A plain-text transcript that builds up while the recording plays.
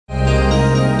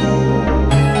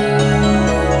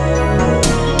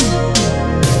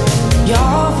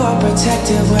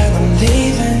protective when I'm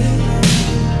leaving.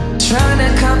 Trying to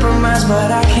compromise,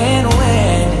 but I can't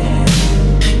win.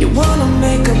 You wanna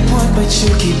make a point, but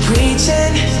you keep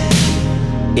preaching.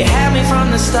 You had me from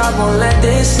the start, won't let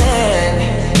this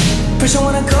end. First you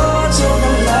wanna go to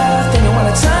the left, then you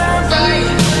wanna turn right.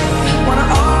 Wanna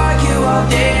argue all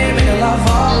day, make love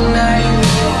all night.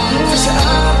 First you're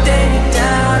up, then you're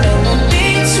down, and in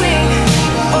between.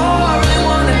 Oh, I really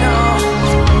wanna know,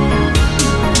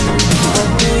 what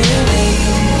do you mean?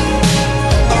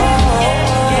 Oh,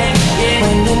 yeah, yeah.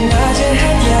 When you nod your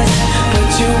head yes, but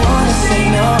you wanna say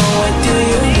no, what do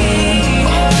you mean?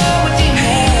 Oh, what do you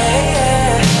mean? Hey,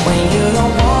 yeah. When you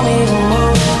don't want me to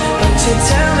move, but you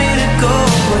tell me to go,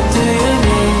 what do you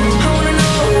mean? I wanna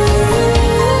know,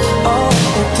 oh,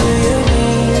 what do you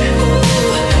mean?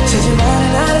 Said you're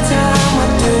running out of time,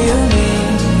 what do you mean?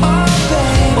 Oh,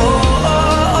 babe, oh,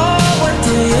 oh, oh, what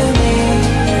do you mean?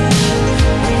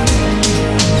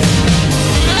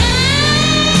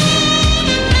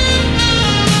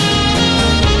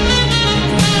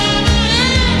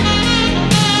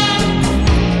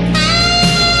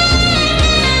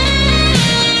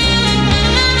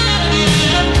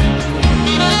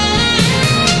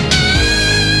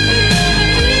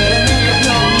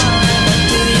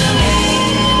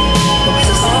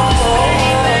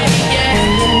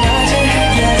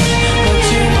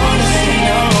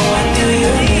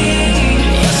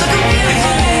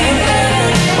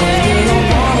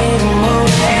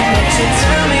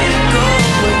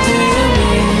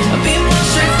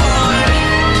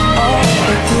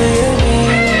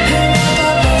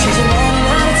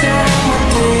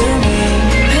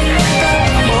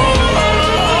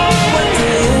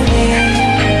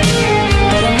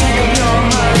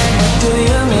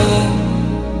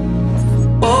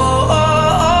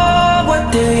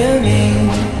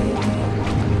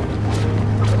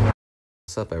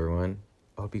 What's up, everyone?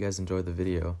 I hope you guys enjoyed the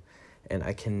video, and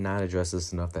I cannot address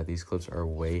this enough that these clips are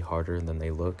way harder than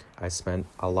they look. I spent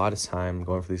a lot of time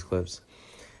going for these clips,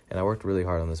 and I worked really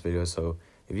hard on this video. So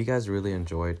if you guys really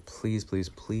enjoyed, please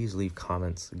leave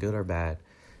comments, good or bad.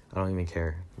 I don't even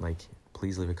care. Like,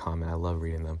 please leave a comment. I love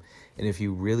reading them. And if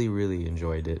you really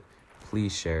enjoyed it,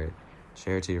 please share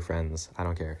it to your friends. I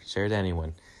don't care, share it to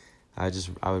anyone. I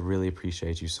would really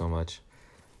appreciate you so much.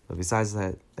 But besides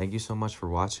that, thank you so much for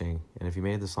watching. And if you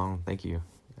made this song, thank you.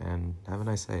 And have a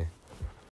nice day.